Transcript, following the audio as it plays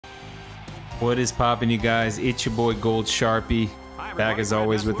What is poppin', you guys? It's your boy Gold Sharpie, back as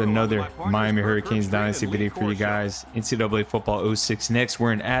always with another Miami Hurricanes Dynasty video for you guys. NCAA Football 06. Next,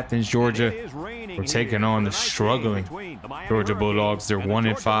 we're in Athens, Georgia. We're taking on the struggling Georgia Bulldogs. They're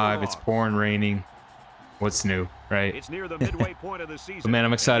 1-5. It's pouring, raining. What's new, right? But man,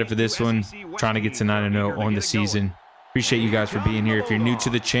 I'm excited for this one. Trying to get to 9-0 on the season. Appreciate you guys for being here. If you're new to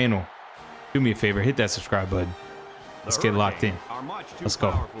the channel, do me a favor, hit that subscribe button. Let's get locked in. Let's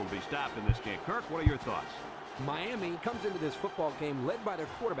go. Kirk, what are your thoughts? Miami comes into this football game led by their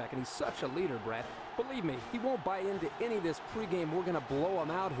quarterback, and he's such a leader, Brad. Believe me, he won't buy into any of this pregame "we're going to blow him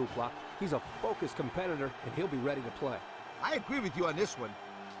out" hoopla. He's a focused competitor, and he'll be ready to play. I agree with you on this one.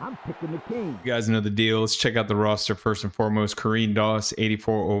 I'm picking the King. You guys know the deal. Let's check out the roster first and foremost. Kareem Doss,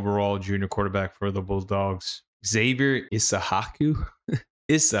 84 overall, junior quarterback for the Bulldogs. Xavier Isahaku.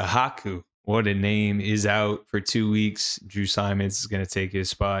 Isahaku. What a name, is out for 2 weeks. Drew Simons is going to take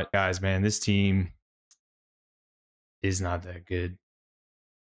his spot. Guys, man, this team is not that good.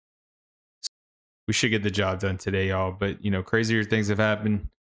 We should get the job done today, y'all. But, you know, crazier things have happened.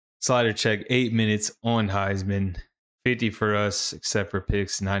 Slider check, 8 minutes on Heisman. 50 for us, except for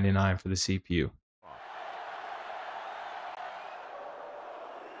picks, 99 for the CPU.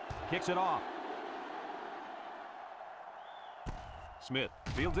 Kicks it off. Smith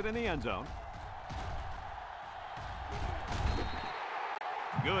fields it in the end zone.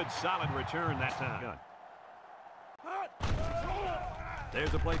 Good, solid return that time.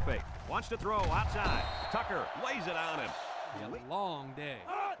 There's a play fake. Wants to throw outside. Tucker lays it on him. A long day.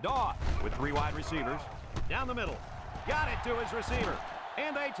 Daw with 3 wide receivers. Down the middle. Got it to his receiver.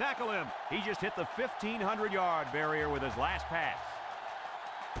 And they tackle him. He just hit the 1,500-yard barrier with his last pass.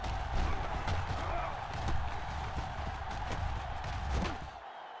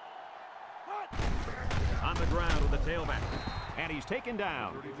 On the ground with the tailback. And he's taken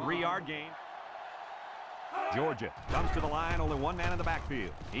down. 3-yard gain. Georgia comes to the line. Only one man in the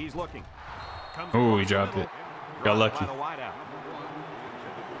backfield. He's looking. Oh, he dropped it. Got lucky.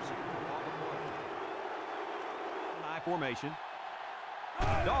 Formation.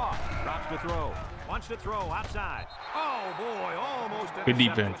 Daw drops to throw. Wants to throw outside. Oh boy, almost. Good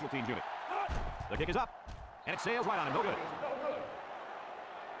defense. The kick is up, and it sails right on him. No good.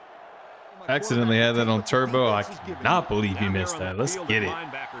 Accidentally had that on turbo. I cannot believe he missed that. Let's get it.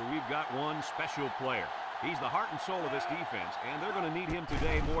 Linebacker, we've got one special player. He's the heart and soul of this defense, and they're going to need him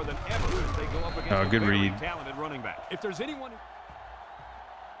today more than ever as they go up against a good very read. talented running back. If there's anyone.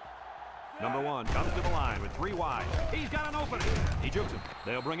 Number 1 comes to the line with 3 wide. He's got an opening. He jukes him.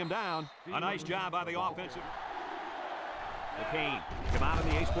 They'll bring him down. A nice job by the offensive. The Cane come out in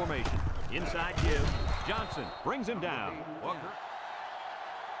the ace formation. Inside give. Johnson brings him down.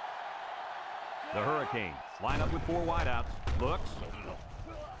 The Hurricanes line up with 4 wideouts. Looks.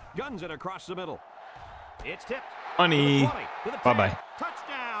 Guns it across the middle. It's tipped. Funny. Bye-bye.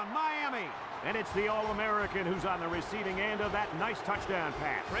 Touchdown, Miami. And it's the All-American who's on the receiving end of that nice touchdown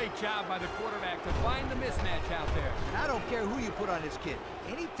pass. Great job by the quarterback to find the mismatch out there. And I don't care who you put on this kid.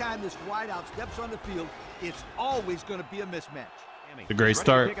 Anytime this wideout steps on the field, it's always going to be a mismatch. A great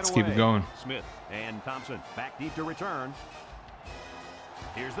start. Let's keep it going. Smith and Thompson back deep to return.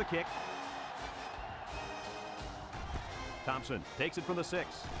 Here's the kick. Thompson takes it from the 6.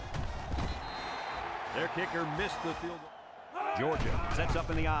 Their kicker missed the field goal. Georgia sets up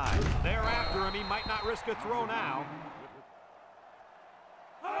in the eye. They're after him. He might not risk a throw now.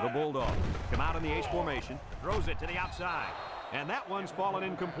 The Bulldogs come out in the ace formation. Throws it to the outside. And that one's fallen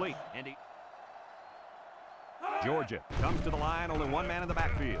incomplete. And Georgia comes to the line. Only one man in the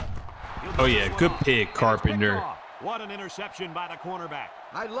backfield. Oh, yeah. Good pick, Carpenter. What an interception by the cornerback.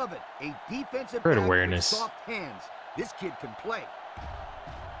 I love it. A defensive Great back awareness. with soft hands. This kid can play.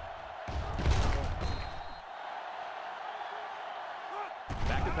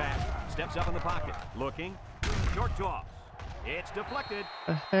 Back to pass. Steps up in the pocket. Looking. Short toss. It's deflected.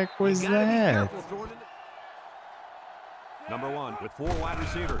 The heck was that? Number 1 with 4 wide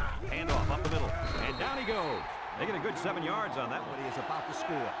receivers. Handoff up the middle. And down he goes. They get a good 7 yards on that one. He is about to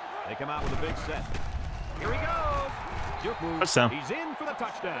score. They come out with a big set. Here he goes. Juke move. Touchdown. He's in for the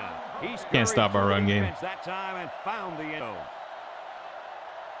touchdown. He Can't stop our run game. That time and found the end zone.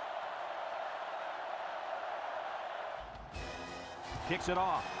 Kicks it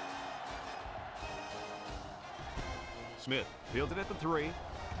off. Smith fields it at the 3.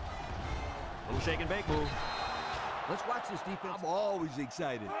 Little shake and bake move. Let's watch this defense. I'm always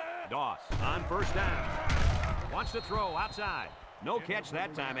excited. Doss on first down. Wants to throw outside. No catch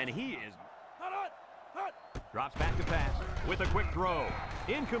that time, and he is. Drops back to pass with a quick throw.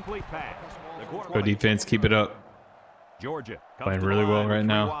 Incomplete pass. Good defense. Keep it up. Georgia playing really well right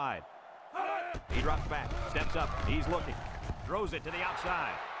now. Wide. He drops back, steps up, he's looking. Throws it to the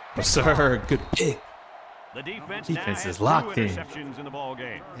outside. Oh, sir, good pick. The defense is locked in. Interceptions in the ball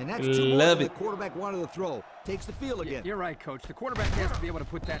game. And that's two more than the quarterback wanted to throw. Takes the field again. You're right, Coach. The quarterback has to be able to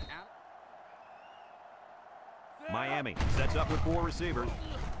put that out. Miami sets up with 4 receivers.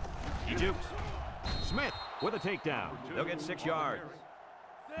 He jukes. Smith with a takedown. They'll get 6 yards.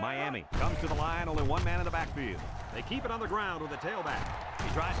 Miami comes to the line, only 1 man in the backfield. They keep it on the ground with a tailback. He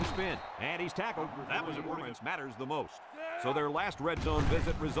tries to spin, and he's tackled. That was a performance matters the most. So their last red zone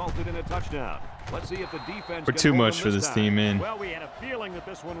visit resulted in a touchdown. Let's see if the defense We're too much for this team, man. Well, we had a feeling that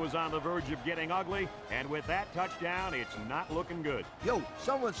this one was on the verge of getting ugly, and with that touchdown, it's not looking good. Yo,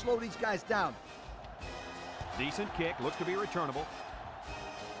 someone slow these guys down. Decent kick, looks to be returnable.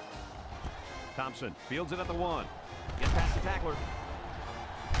 Thompson fields it at the 1. Gets past the tackler.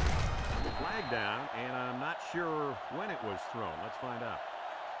 Flag down, and I'm not sure when it was thrown. Let's find out.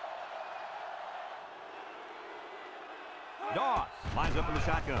 Doss lines up in the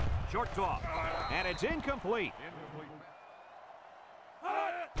shotgun. Short toss, and it's incomplete.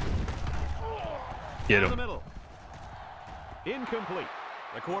 Get Down the him. middle. Incomplete.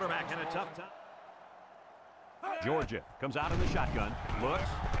 The quarterback had a tough time. Georgia comes out in the shotgun. Looks.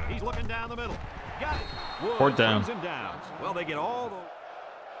 He's looking down the middle. Got it. Wood Fourth down. brings him down. Well, they get all the...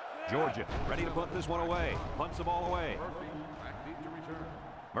 Georgia ready to punt this one away. Punts the ball away.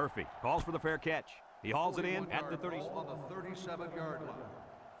 Murphy calls for the fair catch. He hauls it in at the 37-yard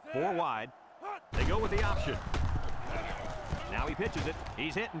line. 4 wide. They go with the option. Now he pitches it.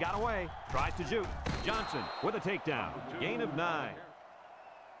 He's hit and got away. Tries to juke. Johnson with a takedown. Gain of 9.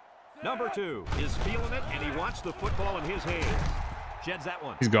 Number 2 is feeling it, and he wants the football in his hands. Sheds that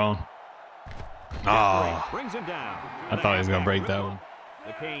one. He's gone. Oh, Brings him down. I thought he was going to break that one.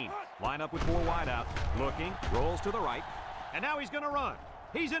 The Canes line up with 4 wideouts. Looking, rolls to the right. And now he's going to run.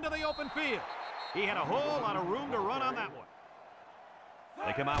 He's into the open field. He had a whole lot of room to run on that one.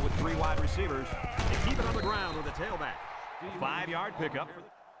 They come out with 3 wide receivers. They keep it on the ground with a tailback. 5-yard pickup.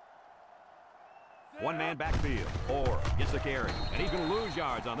 1-man backfield. Orr gets the carry. And he's going to lose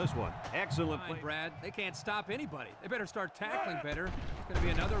yards on this one. Excellent play. Brad, they can't stop anybody. They better start tackling better. It's going to be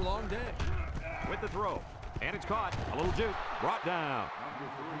another long day. With the throw. And it's caught. A little juke. Brought down.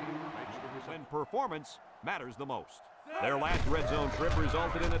 When performance matters the most. Their last red zone trip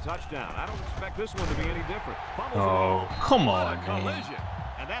resulted in a touchdown. I don't expect this one to be any different. Oh, come on, man.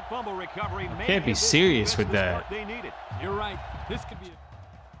 And that fumble recovery Can't be serious with that. They needed. You're right. This could be a...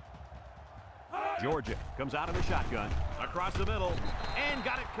 Georgia comes out of the shotgun. Across the middle. And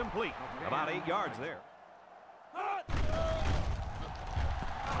got it complete. About 8 yards there.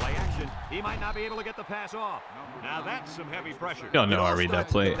 Play action. He might not be able to get the pass off. Now that's some heavy pressure. Y'all know I read that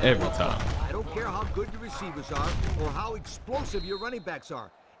play every time. I don't care how good your receivers are or how explosive your running backs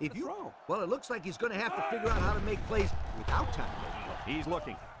are. If you, well, it looks like he's going to have to figure out how to make plays without time. He's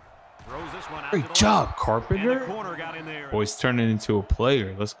looking. Throws this one out. Great job, Carpenter. And the corner got in there. Boys turning into a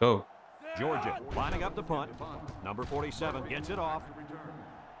player. Let's go. Georgia lining up the punt. Number 47 gets it off.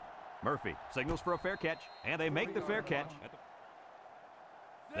 Murphy signals for a fair catch, and they make the fair catch.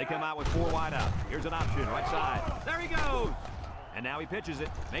 They come out with 4 wide out. Here's an option, right side. There he goes. And now he pitches it,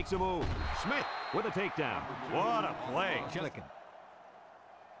 makes a move. Smith with a takedown. What a play.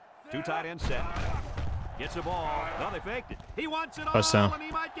 2 tight end set. Gets the ball. No, they faked it. He wants it all, Touchdown. and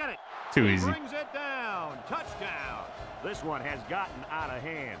he might get it. Too He easy. brings it down. Touchdown. This one has gotten out of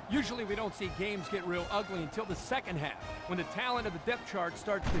hand. Usually we don't see games get real ugly until the second half, when the talent of the depth chart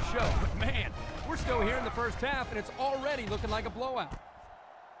starts to show. But man, we're still here in the first half, and it's already looking like a blowout.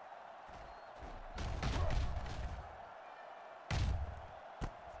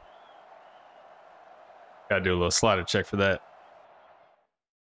 Gotta do a little slider check for that.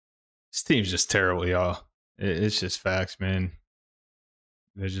 This team's just terrible, y'all. It's just facts, man.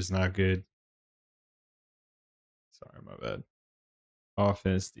 They're just not good. Sorry, my bad.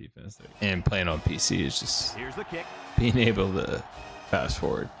 Offense, defense, and playing on PC is just Here's the kick. being able to fast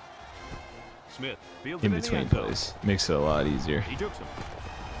forward Smith fields in it the between end zone. plays. Makes it a lot easier. He jukes him.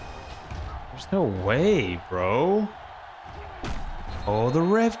 There's no way, bro. Oh, the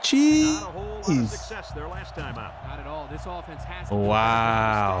ref cheese. Not a whole lot of success their last time out. Not at all. This offense has to be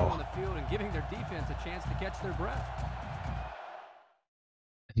Wow. staying on the field and giving their defense a chance to catch their breath.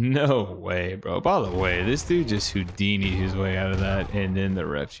 No way, bro. By the way, this dude just Houdini'd his way out of that, and then the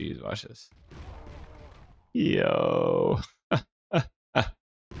ref cheese. Watch this. Yo.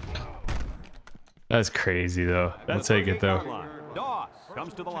 That's crazy, though. I'll take it, though. Doss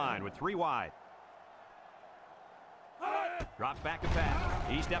comes to the line with 3 wide. Drops back to pass.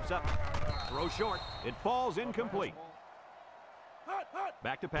 He steps up. Throws short. It falls incomplete.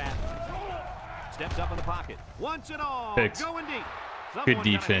 Back to pass. Steps up in the pocket. Once and all. Picks. Going deep. Good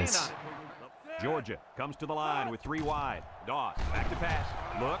defense. Georgia comes to the line with 3 wide. Doss back to pass.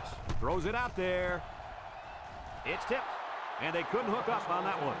 Looks. Throws it out there. It's tipped. And they couldn't hook up on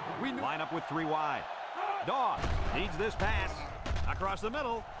that one. We line up with 3 wide. Doss needs this pass. Across the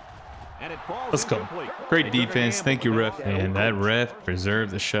middle. And it falls Let's go. incomplete. Great defense. Thank you, ref. And that ref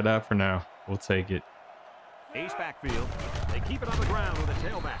preserved the shutout for now. We'll take it. Ace backfield. They keep it on the ground with a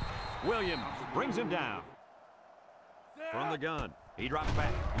tailback. Williams brings him down. From the gun. He drops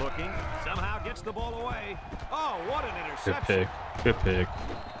back. Looking. Somehow gets the ball away. Oh, what an Good interception. pick. Good pick.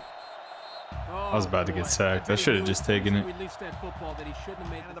 I was about to get sacked. I should have just taken it. Released that football that he shouldn't have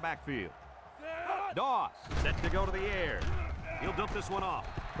made. In the backfield. Doss set to go to the air. He'll dump this one off.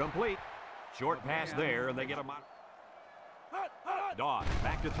 Complete. Short pass there, and they get a... Doss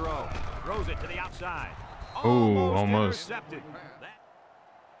back to throw. Throws it to the outside. Almost. Intercepted.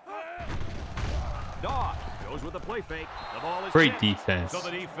 Doss goes with the play fake. The ball is Great tipped. defense. So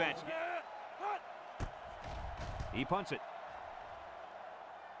the defense. He punts it.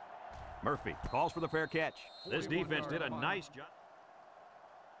 Murphy calls for the fair catch. This defense did a nice job.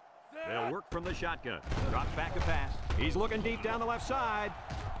 They'll work from the shotgun. Drops back a pass. He's looking deep down the left side.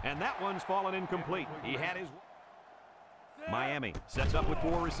 And that one's fallen incomplete. He had his... Miami sets up with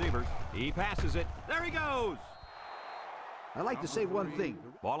 4 receivers. He passes it. There he goes. I'd like to say one thing.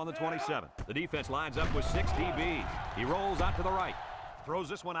 Ball on the 27. The defense lines up with 6 DBs. He rolls out to the right. Throws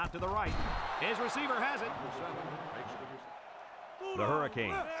this one out to the right. His receiver has it. The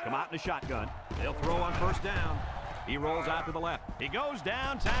Hurricanes come out in the shotgun. They'll throw on first down. He rolls out to the left. He goes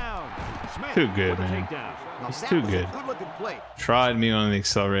downtown. Smith Too good, with the man. takedown. Now, He's that too was a good. Good-looking play. Tried me on the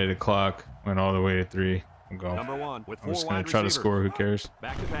accelerated clock. Went all the way to 3. I'm going. Number 1 with 4 I'm just going wide to try to receivers. score. Who cares?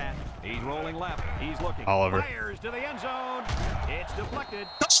 Back to pass. He's rolling left. He's looking. Oliver. Fires to the end zone. It's deflected.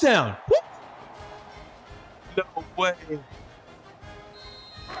 Touchdown. No way.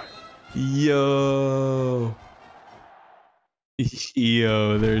 Yo.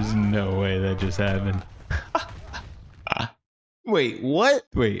 Yo, there's no way that just happened. Wait, what?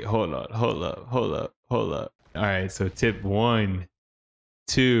 Wait, hold up. All right, so tip 1,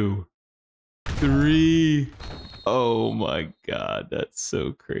 2, 3. Oh my God, that's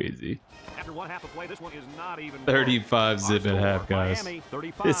so crazy. After one half of play, this one is not even 35 zip at half, guys. Miami,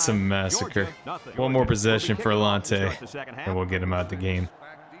 35, It's a massacre. Georgia, nothing. One more possession for Alante, Alante, and we'll get him out the game.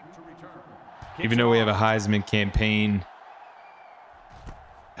 Even though we have a Heisman campaign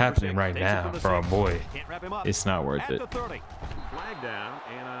happening right now for our boy, it's not worth it. At the 30. Flag down,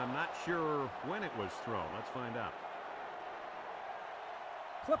 and I'm not sure when it was thrown. Let's find out.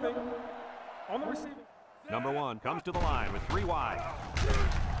 Clipping on the receiving. Number 1 comes to the line with 3 wide.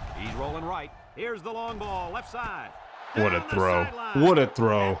 He's rolling right. Here's the long ball, left side. What a Down the throw. sideline. What a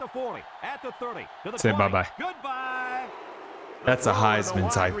throw. At the 40, at the 30, to the Say 20. bye-bye. Goodbye. That's a The throw to the Heisman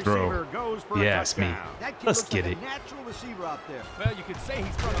wide type throw. receiver goes for a You ask me. touchdown. That kid Let's looks get like it. a natural receiver out there. Well, you could say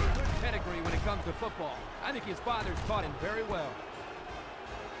he's from a good pedigree when it comes to football. I think his father's taught him very well.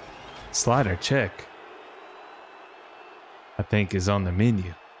 Slider check, I think, is on the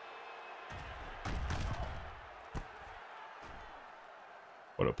menu.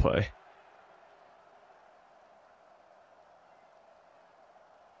 What a play.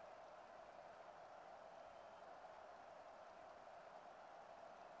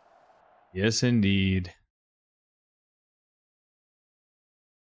 Yes, indeed.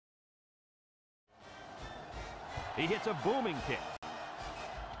 He hits a booming kick.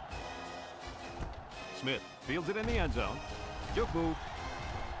 Smith fields it in the end zone. Juke move.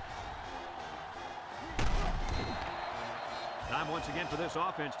 Time once again for this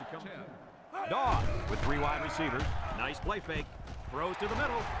offense to come. Dawes with 3 wide receivers. Nice play fake. Throws to the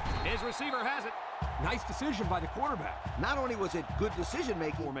middle. His receiver has it. Nice decision by the quarterback. Not only was it good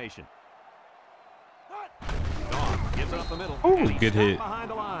decision-making, Formation. Dawes gives it up the middle. Ooh, and he's good stopped hit. behind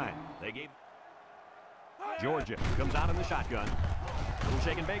the line. They gave. Georgia comes out in the shotgun. Little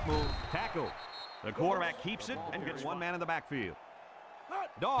shake and bake move. Tackle. The quarterback keeps it and gets 1 man in the backfield.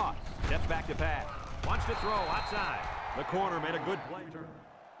 Dawes steps back to pass. Wants to throw outside. The corner made a good play.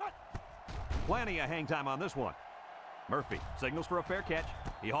 Plenty of hang time on this one. Murphy signals for a fair catch.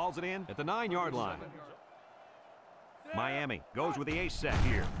 He hauls it in at the 9-yard line. Miami goes with the ace set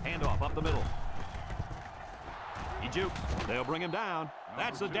here. Handoff up the middle. He jukes. They'll bring him down.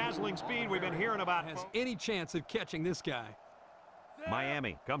 That's the dazzling speed we've been hearing about. Has any chance of catching this guy?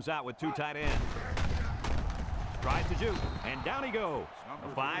 Miami comes out with 2 tight ends. Tries to juke, and down he goes.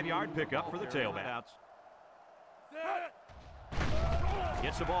 A 5-yard pickup for the tailbacks.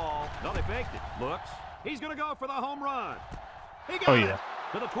 Gets the ball. No, they faked it. Looks. He's going to go for the home run. He got Oh, it. yeah.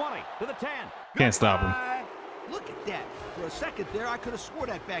 To the 20, to the 10. Can't stop him. Look at that. For a second there, I could have swore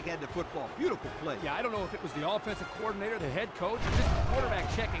that back had the football. Beautiful play. Yeah, I don't know if it was the offensive coordinator, the head coach, or just the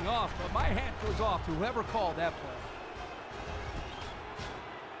quarterback checking off, but my hat goes off to whoever called that play.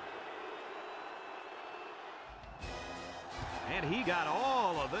 And he got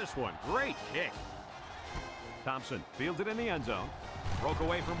all of this one. Great kick. Thompson fields it in the end zone. Broke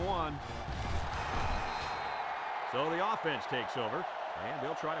away from one. So the offense takes over, and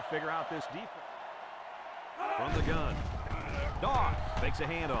they'll try to figure out this defense. From the gun. Dawes makes a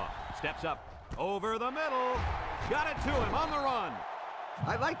handoff. Steps up over the middle. Got it to him on the run.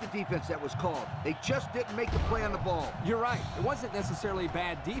 I like the defense that was called. They just didn't make the play on the ball. You're right. It wasn't necessarily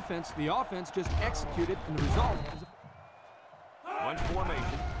bad defense. The offense just executed, and the result was Bunch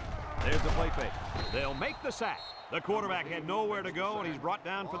formation. There's the play fake. They'll make the sack. The quarterback had nowhere to go, and he's brought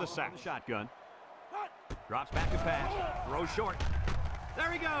down for the sack. Shotgun. Drops back to pass. Throws short.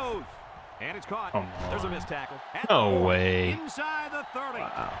 There he goes. And it's caught. There's a missed tackle. No way. Inside the 30.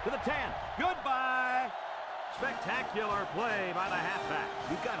 Wow. To the 10. Goodbye. Spectacular play by the halfback.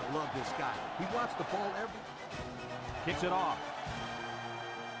 You gotta love this guy. He wants the ball every... Kicks it off.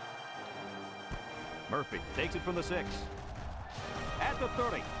 Murphy takes it from the 6. At the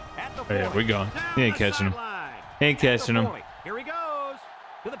 30. At the 40. Yeah, we're gone. He ain't catching him. He ain't catching him. Here he goes.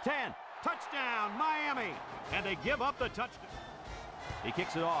 To the 10. Touchdown, Miami. And they give up the touchdown. He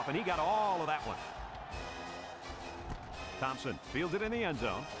kicks it off, and he got all of that one. Thompson fields it in the end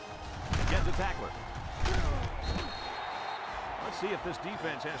zone. Gets a tackler. Let's see if this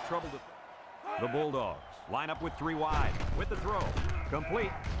defense has trouble. The Bulldogs line up with 3 wide. With the throw.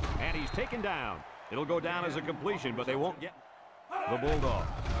 Complete. And he's taken down. It'll go down as a completion, but they won't get. The Bulldogs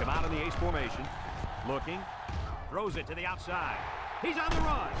come out in the ace formation. Looking. Throws it to the outside. He's on the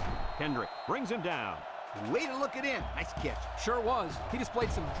run. Kendrick brings him down. Way to look it in. Nice catch. Sure was. He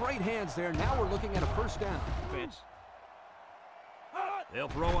displayed some great hands there. Now we're looking at a first down. Fitz. They'll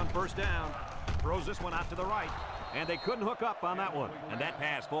throw on first down. Throws this one out to the right. And they couldn't hook up on that one. And that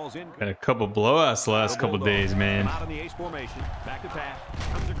pass falls in. Got a couple blowouts the last couple days, man. Out in the ace formation. Back to pass.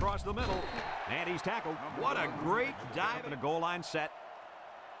 Comes across the middle. And he's tackled. What a great dive and a goal line set.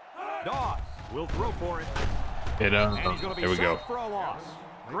 Dawes will throw for it. There we go. For a loss.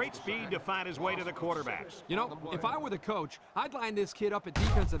 Great speed to find his way to the quarterback. You know, if I were the coach, I'd line this kid up at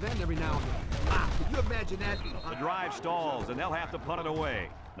defensive end every now and then. Wow, can you imagine that? The drive stalls, and they'll have to punt it away.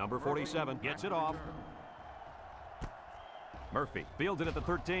 Number 47 gets it off. Murphy fields it at the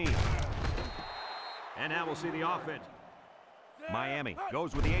 13. And now we'll see the offense. Miami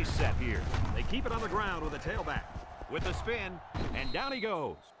goes with the ace set here. They keep it on the ground with a tailback. With the spin, and down he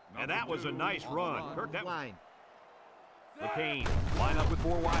goes. And that was a nice run. Kirk, that line. McCain line up with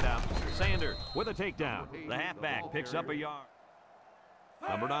 4 wideouts. Sanders with a takedown. The halfback picks up a yard.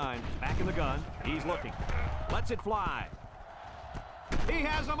 Number 9 back in the gun. He's looking. Lets it fly. He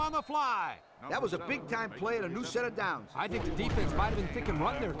has him on the fly. That was a big-time play and a new set of downs. I think the defense might have been thinking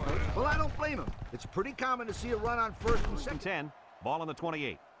run there, Coach. Well, I don't blame him. It's pretty common to see a run on first and second. 10. Ball on the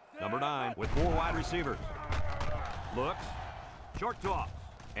 28. Number 9 with 4 wide receivers. Looks. Short toss.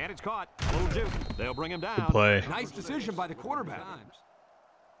 And it's caught. A little juke. They'll bring him down. Good play. Nice decision by the quarterback.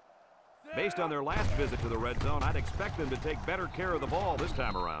 Based on their last visit to the red zone, I'd expect them to take better care of the ball this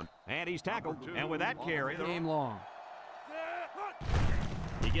time around. And he's tackled. And with that carry, game long.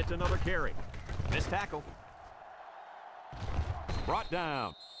 He gets another carry. Missed tackle. Brought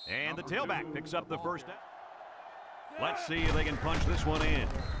down. And the tailback picks up the first down. Let's see if they can punch this one in.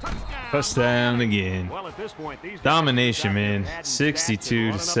 Touchdown again. Well, at this point, these domination, man.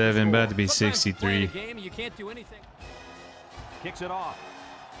 62-7, about to be 63. You can't do anything. Kicks it off.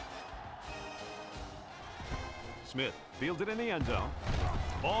 Smith fields it in the end zone.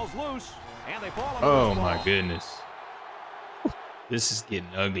 Ball's loose, and they fall. Oh my goodness. This is getting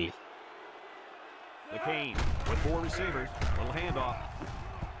ugly. McCain with 4 receivers. Little handoff.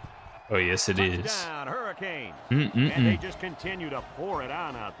 Oh, yes, it is. Touchdown, Hurricanes. And they just continue to pour it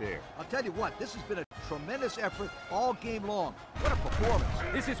on out there. I'll tell you what, this has been a tremendous effort all game long. What a performance.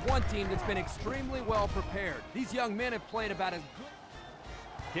 This is one team that's been extremely well prepared. These young men have played about as good.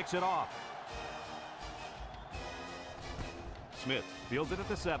 Kicks it off. Smith fields it at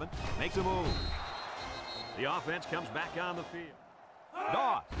the 7. Makes a move. The offense comes back on the field.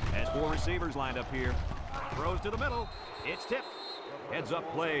 Dawes has 4 receivers lined up here. Throws to the middle. It's tipped. Heads up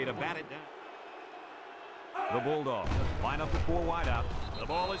play to bat it down. The Bulldogs line up with 4 wideouts. The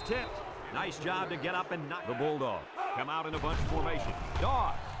ball is tipped. Nice job to get up and knock. The Bulldogs come out in a bunch formation.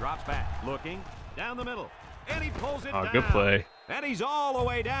 Dawes drops back, looking down the middle, and he pulls it down. Good play. And he's all the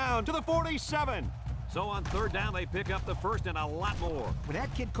way down to the 47. So on third down, they pick up the first and a lot more. When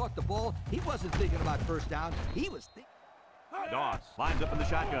that kid caught the ball, he wasn't thinking about first down. He was thinking. Doss lines up in the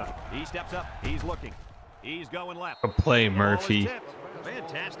shotgun. He steps up. He's looking. He's going left. A play, Murphy.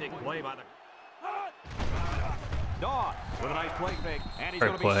 Fantastic play by the Doss with a nice play fake, and he's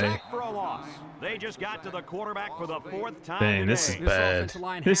going to be play. sacked for a loss. They just got to the quarterback for the 4th time. Dang, this is today.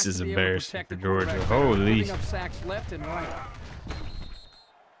 bad. This is embarrassing for Georgia. Holy. Up sacks left and right.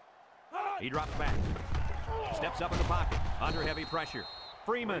 He drops back. Steps up in the pocket. Under heavy pressure.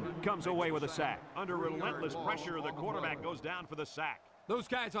 Freeman comes away with a sack. Under relentless pressure, the quarterback goes down for the sack. Those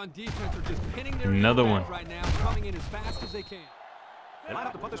guys on defense are just pinning their Another ears one. back right now, coming in as fast as they can. They line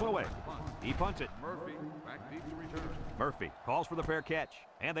up to punt this one away. He punts it. Murphy calls for the fair catch,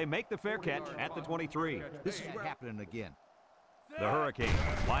 and they make the fair catch at the 23. This is happening again. The Hurricanes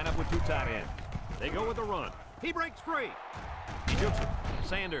line up with 2 tight ends. They go with the run. He breaks free. He jukes him.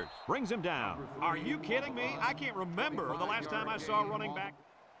 Sanders brings him down. Are you kidding me? I can't remember the last time I saw a running back.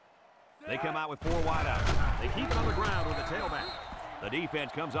 They come out with 4 wideouts. They keep it on the ground with the tailback. The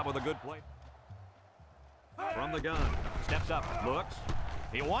defense comes up with a good play. From the gun. Steps up. Looks.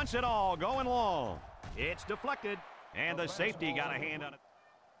 He wants it all. Going long. It's deflected. And the safety got a hand on it.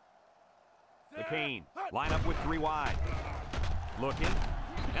 The Canes line up with 3 wide. Looking.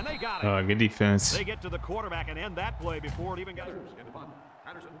 And they got it. Oh, good defense. They get to the quarterback and end that play before it even got.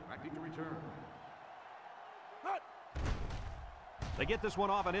 They get this one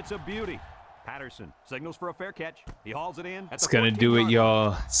off, and it's a beauty. Patterson signals for a fair catch. He hauls it in. It's gonna do it,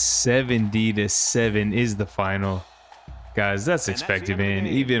 y'all. 70-7 is the final. Guys, that's expected, man.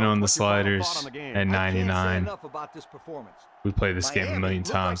 Even on the sliders at 99. We played this game a million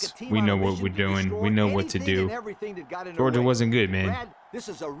times. We know what we're doing. We know what to do. Georgia wasn't good, man.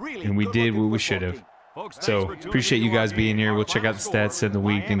 And we did what we should have. So, appreciate you guys being here. We'll check out the stats in the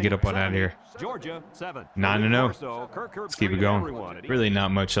week and get up on out of here. Georgia 7. 9-0. Let's keep it going. Really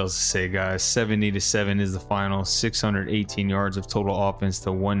not much else to say, guys. 70-7 is the final. 618 yards of total offense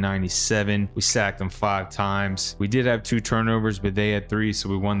to 197. We sacked them 5 times. We did have 2 turnovers, but they had 3, so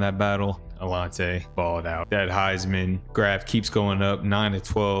we won that battle. Alante balled out. That Heisman graph keeps going up.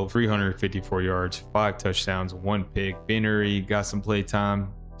 9-12, 354 yards, 5 touchdowns, 1 pick. Binnery got some play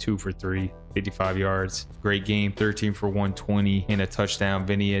time. 2 for 3, 55 yards. Great game, 13 for 120 and a touchdown.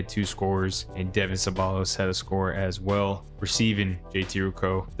 Vinny had 2 scores, and Devin Sabalos had a score as well. Receiving, JT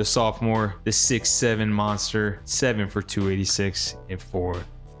Rucco, the sophomore, the 6'7" monster, 7 for 286 and 4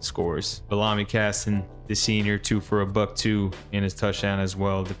 scores. Bellamy Caston, the senior, 2 for $102 and his touchdown as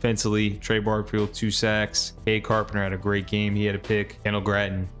well. Defensively, Trey Barfield, 2 sacks. Hay Carpenter had a great game. He had a pick. Kendall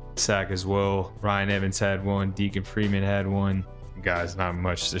Gratton, sack as well. Ryan Evans had 1. Deacon Freeman had 1. Guys, not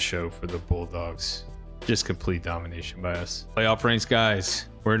much to show for the Bulldogs. Just complete domination by us. Playoff ranks, guys.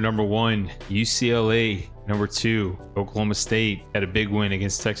 We're number 1, UCLA. Number 2, Oklahoma State had a big win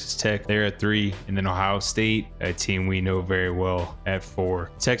against Texas Tech. They're at 3. And then Ohio State, a team we know very well, at 4.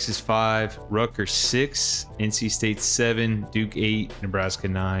 Texas 5, Rutgers 6, NC State 7, Duke 8, Nebraska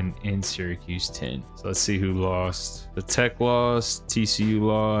 9, and Syracuse 10. So let's see who lost. The Tech lost, TCU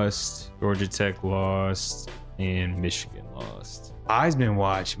lost, Georgia Tech lost, and Michigan lost. Heisman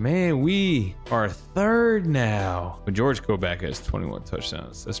watch, man, we are 3rd now. But George Koback has 21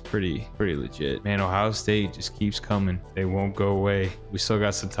 touchdowns. That's pretty legit. Man, Ohio State just keeps coming. They won't go away. We still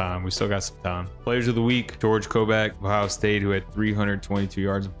got some time. Players of the week, George Koback, Ohio State, who had 322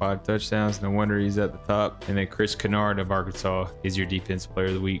 yards and 5 touchdowns. No wonder he's at the top. And then Chris Kennard of Arkansas is your defensive player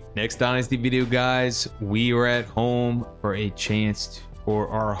of the week. Next Dynasty video, guys, we are at home for a chance for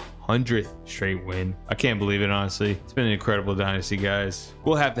our 100th straight win. I can't believe it, honestly. It's been an incredible Dynasty, guys.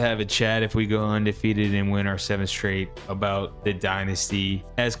 We'll have to have a chat if we go undefeated and win our 7th straight about the Dynasty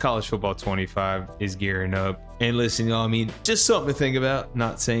as College Football 25 is gearing up. And listen, y'all, I mean, just something to think about.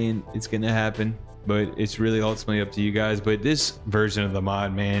 Not saying it's gonna happen, but it's really ultimately up to you guys. But this version of the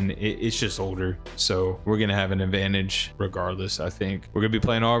mod, man, it's just older, so we're gonna have an advantage regardless. I think we're gonna be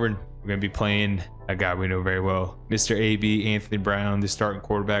playing Auburn. We're gonna be playing a guy we know very well, Mr. AB Anthony Brown, the starting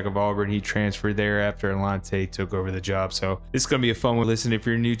quarterback of Auburn. He transferred there after Alante took over the job. So this is gonna be a fun one. Listen, if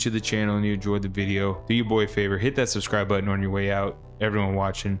you're new to the channel and you enjoyed the video, do your boy a favor, hit that subscribe button on your way out. Everyone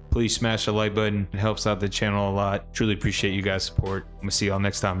watching, please smash the like button. It helps out the channel a lot. Truly appreciate you guys' support. I'm gonna see y'all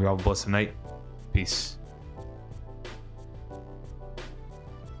next time. Y'all have a blessed night. Peace.